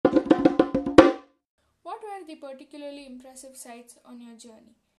were the particularly impressive sights on your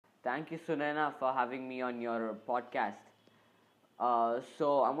journey? Thank you, Sunaina, for having me on your podcast.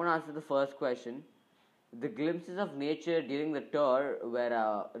 So, I'm going to answer the first question. The glimpses of nature during the tour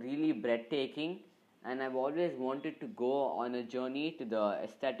were really breathtaking, and I've always wanted to go on a journey to the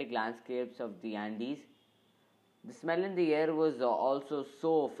aesthetic landscapes of the Andes. The smell in the air was also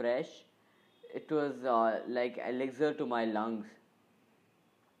so fresh, it was like elixir to my lungs.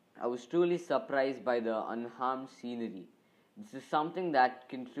 I was truly surprised by the unharmed scenery. This is something that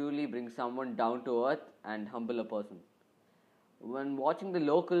can truly bring someone down to earth and humble a person. When watching the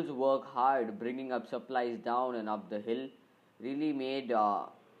locals work hard, bringing up supplies down and up the hill, really made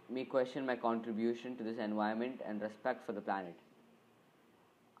me question my contribution to this environment and respect for the planet.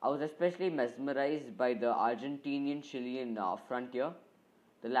 I was especially mesmerized by the Argentinian Chilean frontier.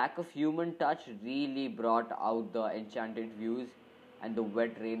 The lack of human touch really brought out the enchanted views and the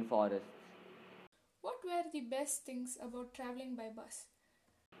wet rainforests. What were the best things about traveling by bus?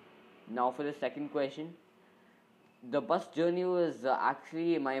 Now, for the second question, the bus journey was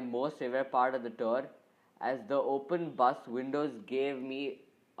actually my most favorite part of the tour, as the open bus windows gave me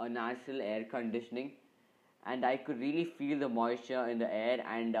a natural air conditioning, and I could really feel the moisture in the air,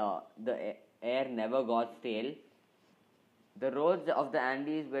 and air never got stale. The roads of the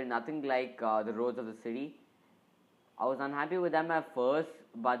Andes were nothing like the roads of the city. I was unhappy with them at first,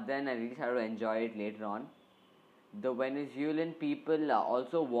 but then I really started to enjoy it later on. The Venezuelan people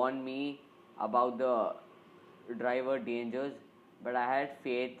also warned me about the driver dangers, but I had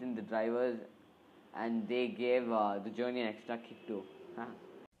faith in the drivers and they gave the journey an extra kick too.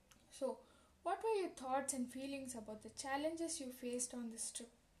 So, what were your thoughts and feelings about the challenges you faced on this trip?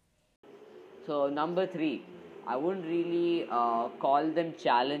 So, number three, I wouldn't really call them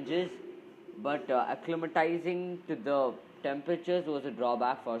challenges, but acclimatizing to the temperatures was a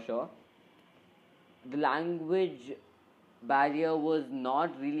drawback for sure. The language barrier was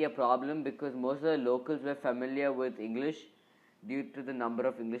not really a problem because most of the locals were familiar with English due to the number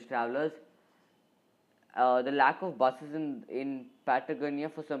of English travelers. The lack of buses in Patagonia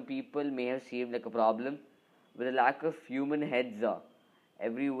for some people may have seemed like a problem, but the lack of human heads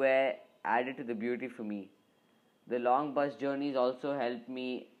everywhere added to the beauty for me. The long bus journeys also helped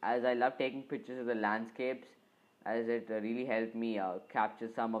me as I love taking pictures of the landscapes, as it really helped me capture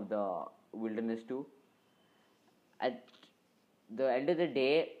some of the wilderness too. At the end of the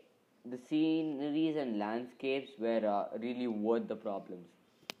day, the sceneries and landscapes were really worth the problems.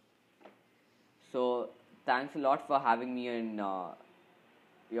 So, thanks a lot for having me in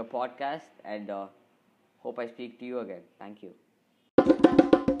your podcast, and hope I speak to you again. Thank you.